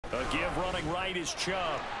A give running right is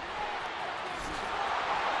Chubb.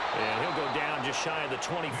 And he'll go down just shy of the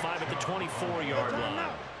 25 at the 24-yard line.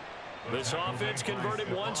 This offense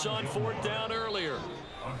converted once on 4th down earlier.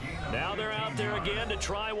 Now they're out there again to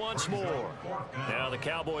try once more. Now the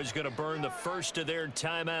Cowboys going to burn the first of their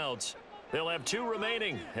timeouts. They'll have 2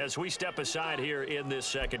 remaining as we step aside here in this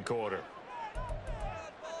second quarter.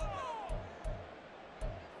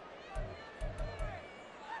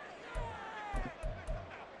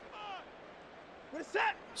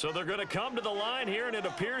 So they're going to come to the line here, and it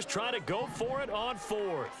appears trying to go for it on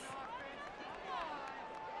 4th.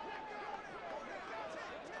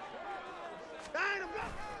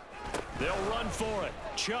 They'll run for it.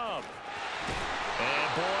 Chubb.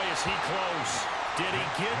 And boy, is he close. Did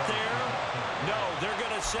he get there? No, they're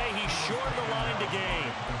going to say he's short of the line to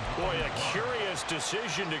gain. Boy, a curious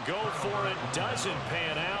decision to go for it. Doesn't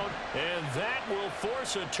pan out, and that will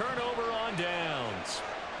force a turnover on downs.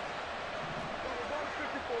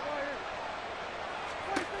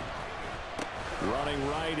 Running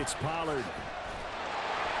right, it's Pollard.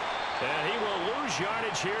 And he will lose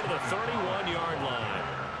yardage here to the 31-yard line.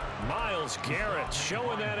 Myles Garrett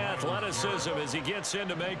showing that athleticism as he gets in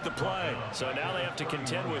to make the play. So now they have to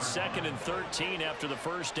contend with 2nd and 13 after the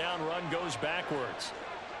first down run goes backwards.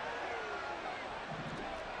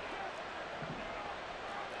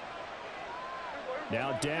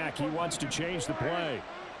 Now Dak, he wants to change the play.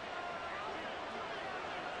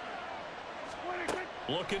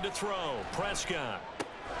 Looking to throw. Prescott.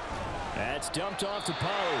 That's dumped off to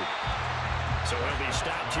Pollard. So he'll be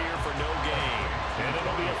stopped here for no gain. And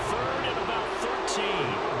it'll be a 3rd and about 13.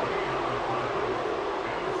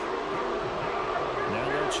 Now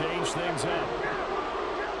they'll change things up.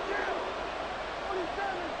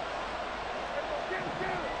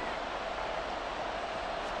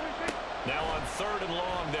 Now on 3rd and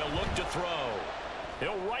long, they'll look to throw.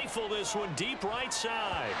 He'll rifle this one deep right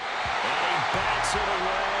side. And he bats it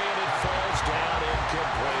away, and it falls down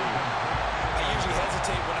incomplete. I usually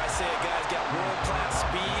hesitate when I say a guy's got world-class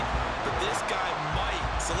speed, but this guy might.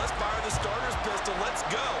 So let's fire the starter's pistol. Let's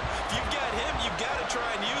go. If you've got him, you've got to try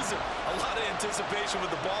and use him. A lot of anticipation with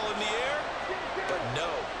the ball in the air, but no,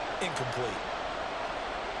 incomplete.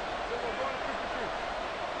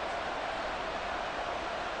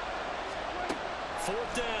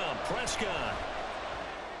 Fourth down, Prescott.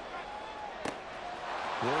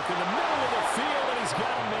 Work in the middle of the field, and he's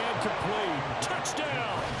got a man complete.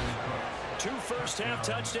 Touchdown! 2 first-half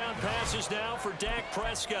touchdown passes now for Dak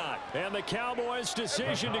Prescott. And the Cowboys'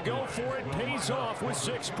 decision to go for it pays off with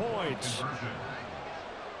 6 points.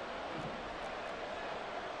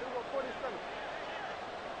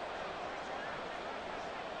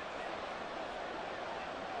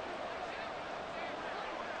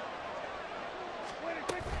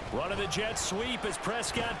 Running the jet sweep as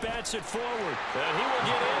Prescott bats it forward. And he will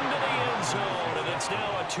get into the end zone. And it's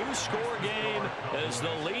now a 2-score game as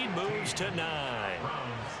the lead moves to 9.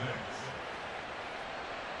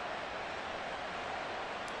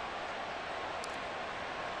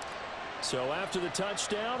 So after the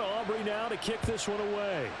touchdown, Aubrey now to kick this one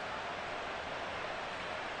away.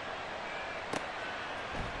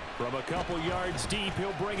 From a couple yards deep,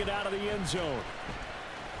 he'll bring it out of the end zone.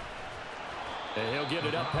 And he'll get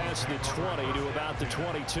it up past the 20 to about the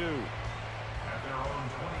 22. At their own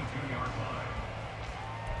 22-yard line.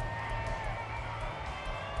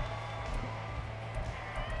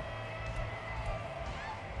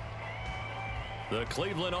 The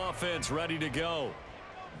Cleveland offense ready to go.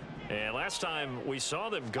 And last time we saw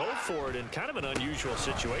them go for it in kind of an unusual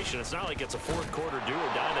situation. It's not like it's a fourth quarter do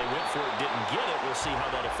or die. They went for it, didn't get it. We'll see how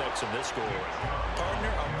that affects them this go around.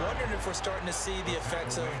 Partner, I'm wondering if we're starting to see the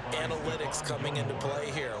effects of analytics coming into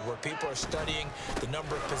play here, where people are studying the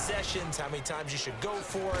number of possessions, how many times you should go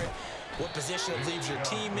for it, what position it leaves your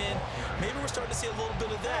team in. Maybe we're starting to see a little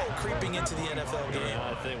bit of that creeping into the NFL game.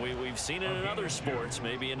 I think we've seen it in other sports,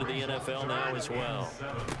 maybe into the NFL now as well.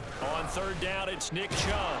 On 3rd down, it's Nick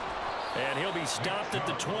Chubb. And he'll be stopped at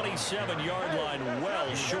the 27-yard line,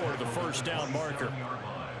 well short of the first down marker.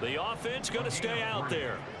 The offense going to stay out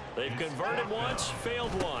there. They've converted once,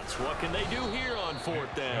 failed once. What can they do here on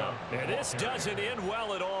 4th down? And this doesn't end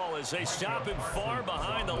well at all as they stop him far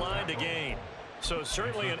behind the line to gain. So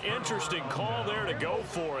certainly an interesting call there to go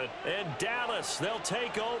for it. And Dallas, they'll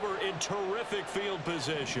take over in terrific field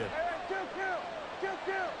position.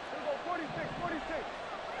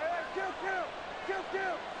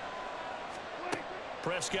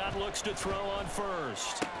 Prescott looks to throw on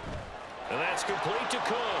 1st. And that's complete to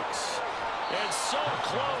Cooks. And so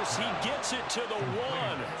close, he gets it to the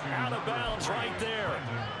 1. Out of bounds right there.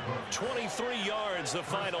 23 yards, the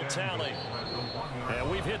final tally. And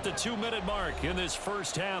we've hit the 2-minute mark in this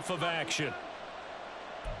first half of action.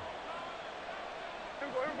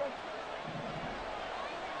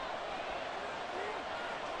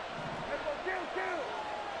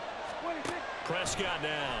 Prescott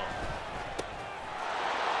now.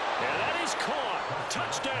 And that is caught.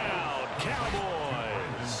 Touchdown,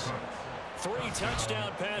 Cowboys. 3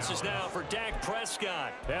 touchdown passes now for Dak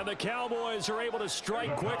Prescott. And the Cowboys are able to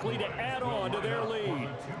strike quickly to add on to their lead.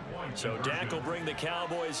 So Dak will bring the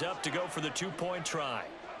Cowboys up to go for the 2-point try.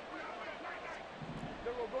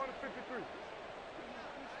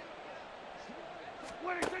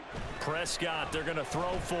 Prescott, they're going to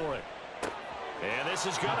throw for it. And this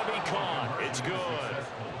is going to be caught. It's good.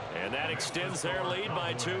 And that extends their lead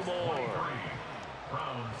by 2 more.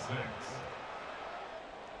 Round 6.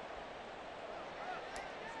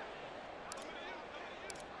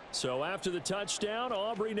 So after the touchdown,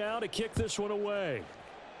 Aubrey now to kick this one away.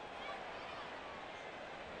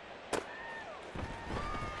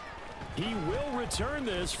 He will return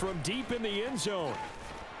this from deep in the end zone.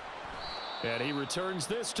 And he returns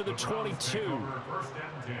this to the 22. First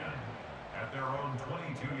and 10 at their own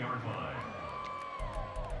 22-yard line.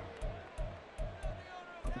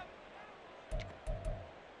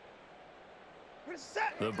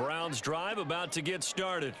 The Browns drive about to get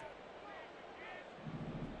started.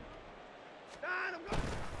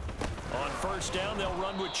 On first down, they'll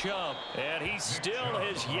run with Chubb. And he still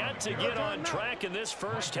has yet to get on track in this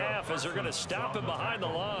first half as they're going to stop him behind the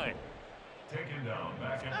line. Taken down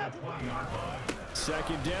back at the 20-yard line.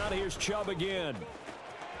 Second down, here's Chubb again.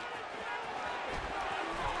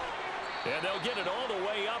 And they'll get it all the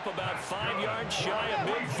way up about 5 yards shy of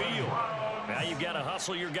midfield. Now you've got to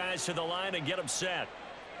hustle your guys to the line and get them set.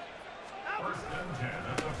 First and 10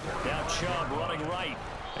 at the 40. Now Chubb running right.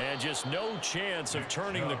 And just no chance of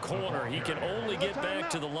turning the corner. He can only get back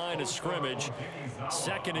to the line of scrimmage.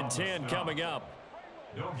 2nd and 10 coming up.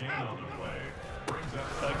 No gain on the play.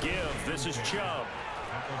 A give. This is Chubb.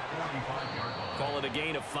 At the 45-yard line. Call it a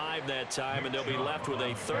gain of 5 that time, and they'll be left with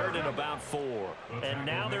a 3rd and about 4. And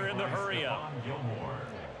now they're in the hurry-up.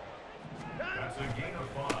 That's a gain of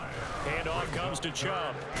 5. Handoff comes to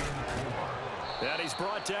Chubb. And he's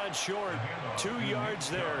brought down short. 2 yards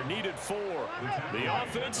there, needed 4. The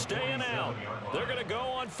offense staying out. They're going to go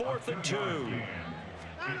on 4th and 2.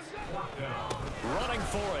 Running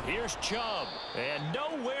for it. Here's Chubb. And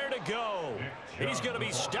nowhere to go. He's going to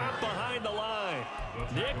be stopped behind the line.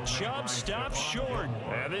 Nick Chubb stops short.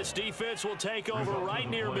 And this defense will take over right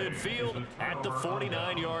near midfield at the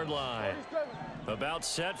 49-yard line. About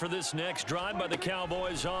set for this next drive by the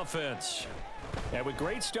Cowboys offense. And with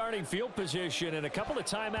great starting field position and a couple of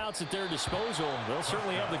timeouts at their disposal, they'll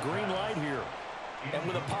certainly have the green light here. And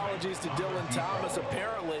with apologies to Dylan Thomas,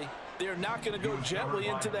 apparently they're not going to go gently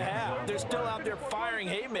into the half. They're still out there firing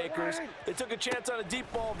haymakers. They took a chance on a deep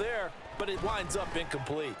ball there, but it winds up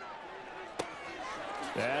incomplete.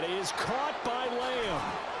 That is caught by Lamb.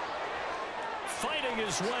 Fighting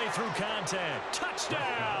his way through contact.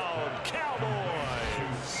 Touchdown,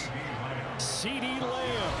 Cowboys. CeeDee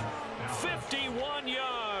Lamb. 51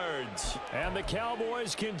 yards. And the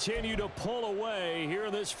Cowboys continue to pull away here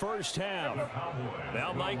in this first half.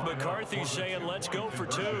 Now Mike McCarthy saying, let's go for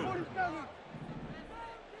 2.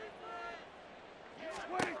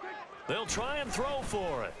 They'll try and throw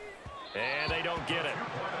for it. And they don't get it.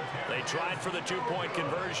 They tried for the 2-point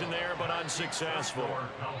conversion there, but unsuccessful.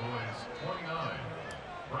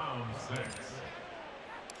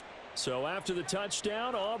 So after the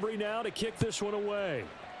touchdown, Aubrey now to kick this one away.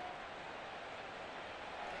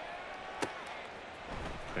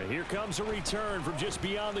 And here comes a return from just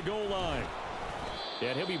beyond the goal line.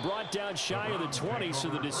 And he'll be brought down shy of the 20, so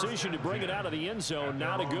the decision to bring it out of the end zone,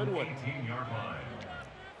 not a good one.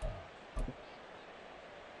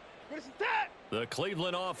 The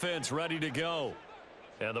Cleveland offense ready to go.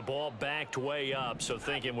 And the ball backed way up, so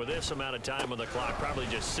thinking with this amount of time on the clock, probably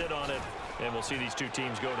just sit on it, and we'll see these two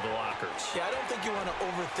teams go to the lockers. Yeah, I don't think you want to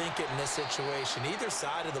overthink it in this situation. Either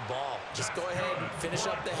side of the ball. Just go ahead and finish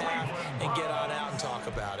up the half and get on out and talk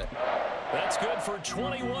about it. That's good for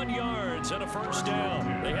 21 yards and a first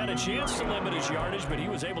down. They had a chance to limit his yardage, but he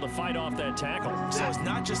was able to fight off that tackle. So it's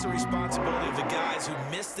not just the responsibility of the guys who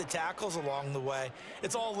missed the tackles along the way.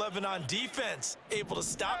 It's all 11 on defense. Able to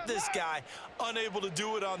stop this guy, unable to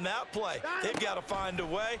do it on that play. They've got to find a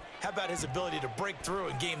way. How about his ability to break through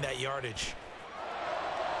and gain that yardage?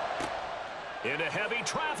 Into heavy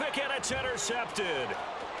traffic, and it's intercepted.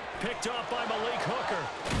 Picked off by Malik Hooker.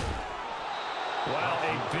 Well,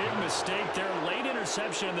 a big mistake there. Late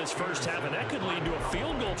interception in this first half, and that could lead to a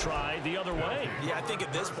field goal try the other way. Yeah, I think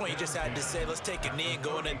at this point you just had to say, let's take a knee and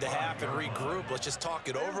going into half and regroup. Let's just talk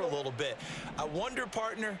it over a little bit. I wonder,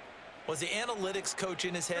 partner, was the analytics coach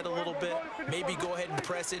in his head a little bit? Maybe go ahead and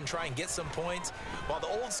press it and try and get some points, while the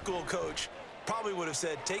old school coach probably would have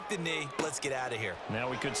said, take the knee, let's get out of here. Now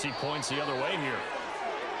we could see points the other way here.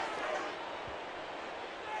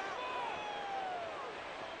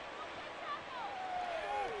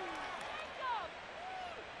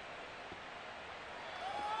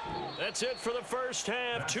 That's it for the first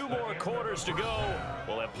half. 2 more quarters to go.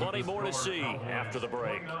 We'll have plenty more to see after the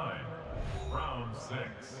break. Round 6.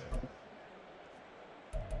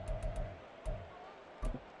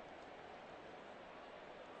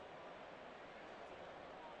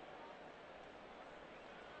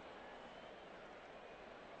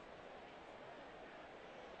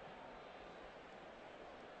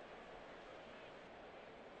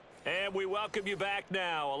 And we welcome you back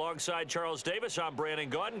now. Alongside Charles Davis, I'm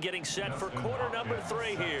Brandon Gaudin, getting set for quarter number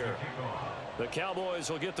 3 here. The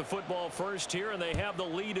Cowboys will get the football first here, and they have the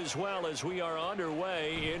lead as well as we are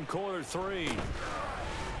underway in quarter 3.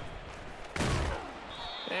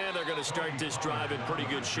 And they're going to start this drive in pretty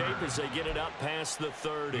good shape as they get it up past the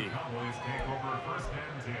 30. The Cowboys take over first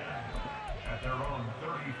and 10 at their own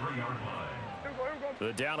 33-yard line.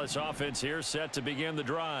 The Dallas offense here set to begin the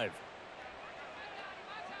drive.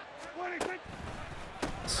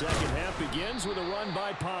 Second half begins with a run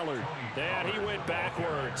by Pollard. And he went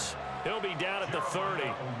backwards. He'll be down at the 30.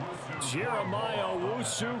 Jeremiah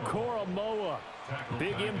Owusu-Koramoah.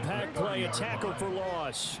 Big impact play, a tackle for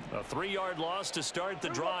loss. A 3-yard loss to start the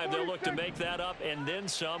drive. They'll look to make that up and then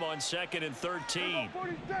some on 2nd and 13.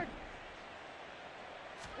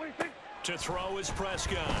 To throw is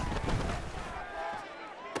Prescott.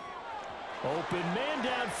 Open man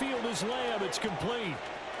downfield is Lamb. It's complete.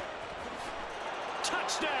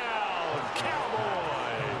 Touchdown,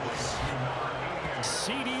 Cowboys.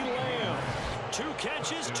 CeeDee Lamb. 2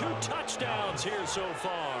 catches, 2 touchdowns here so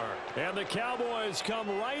far. And the Cowboys come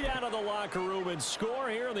right out of the locker room and score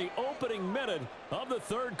here in the opening minute of the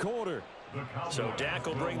 3rd quarter. So Dak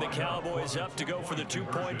will bring the Cowboys up to go for the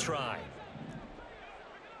 2-point try.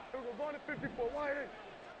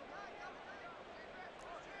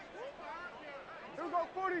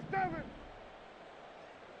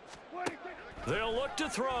 They'll look to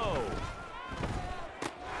throw.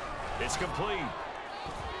 It's complete.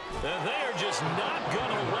 And they're just not going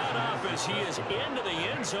to let up as he is into the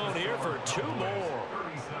end zone here for 2 more.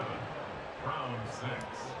 Round 6.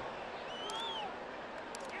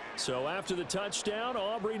 So after the touchdown,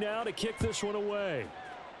 Aubrey now to kick this one away.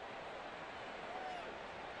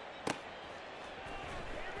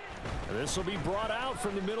 And this will be brought out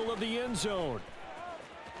from the middle of the end zone.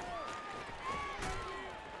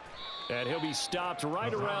 And he'll be stopped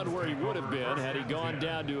right around where he would have been had he gone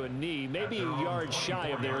down to a knee, maybe a yard shy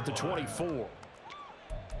of there at the 24.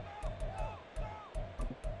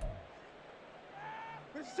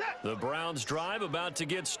 The Browns drive about to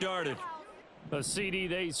get started. CD,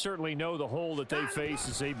 they certainly know the hole that they face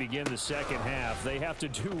as they begin the second half. They have to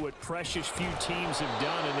do what precious few teams have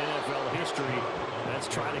done in NFL history. That's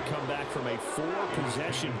trying to come back from a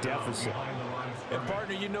 4-possession deficit. And,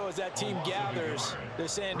 partner, you know as that team gathers, they're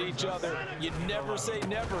saying to each other, you never say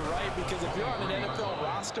never, right? Because if you're on an NFL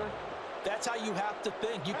roster, that's how you have to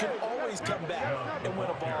think. You can always come back and win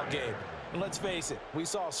a ball game. And let's face it, we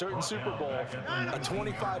saw a certain Super Bowl, a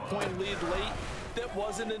 25-point lead late that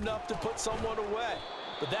wasn't enough to put someone away.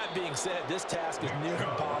 But that being said, this task is near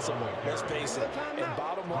impossible, let's face it. And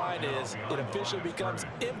bottom line is, it officially becomes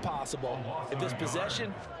impossible if this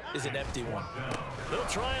possession is an empty one. They'll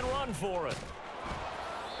try and run for it.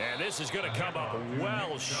 And this is going to come up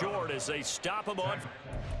well short as they stop him on.